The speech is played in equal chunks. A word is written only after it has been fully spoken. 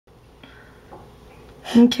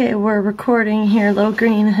Okay, we're recording here. Little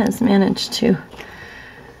Green has managed to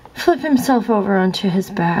flip himself over onto his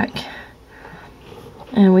back.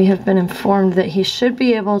 And we have been informed that he should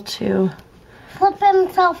be able to flip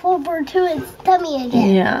himself over to his tummy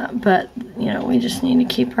again. Yeah, but, you know, we just need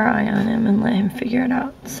to keep our eye on him and let him figure it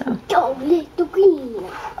out, so. Go, Little Green.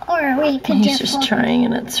 Or we could He's just trying,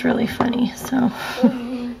 and it's really funny, so.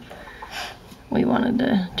 We wanted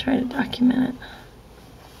to try to document it.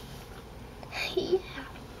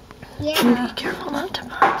 Yeah. Be careful not to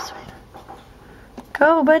bump.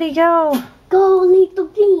 Go, buddy, go. Go, Little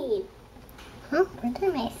Green. Huh? Where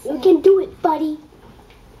did I say? You can do it, buddy.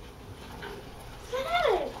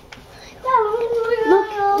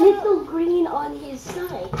 Look, Little Green on his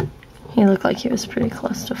side. He looked like he was pretty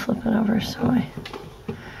close to flipping over, so I...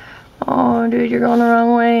 Oh, dude, you're going the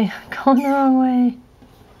wrong way. Going the wrong way.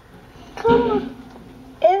 Come on.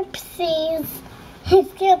 Oopsies. He's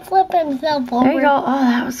gonna flip himself over. There you go. Oh,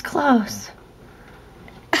 that was close.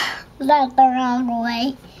 That's the wrong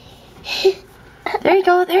way. There you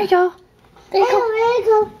go. There you go. There you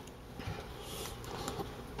go.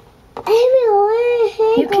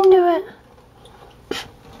 You can do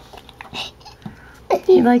it.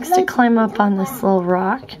 He likes to climb up on this little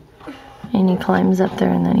rock. And he climbs up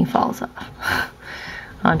there and then he falls off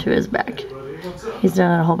onto his back. He's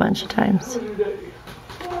done it a whole bunch of times.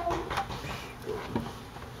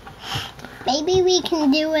 Maybe we can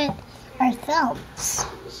do it ourselves.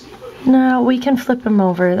 No, we can flip him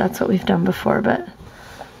over. That's what we've done before, but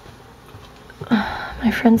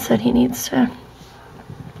my friend said he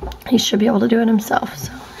should be able to do it himself,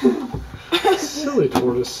 so. Silly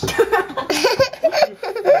Tortoise.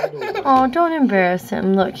 Oh, don't embarrass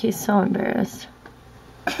him. Look, he's so embarrassed.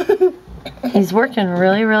 He's working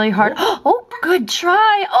really, really hard. Oh, good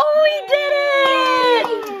try. Oh, he did it!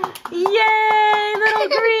 Yay, Little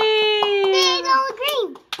Green! Little Green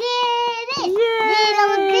did it! Yay!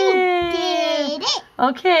 Little Green did it!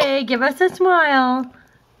 Okay, give us a smile.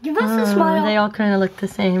 Give us a smile. They all kind of look the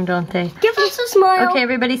same, don't they? Give us a smile. Okay,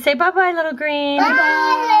 everybody say bye-bye, Little Green.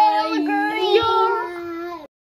 Bye, Little Green.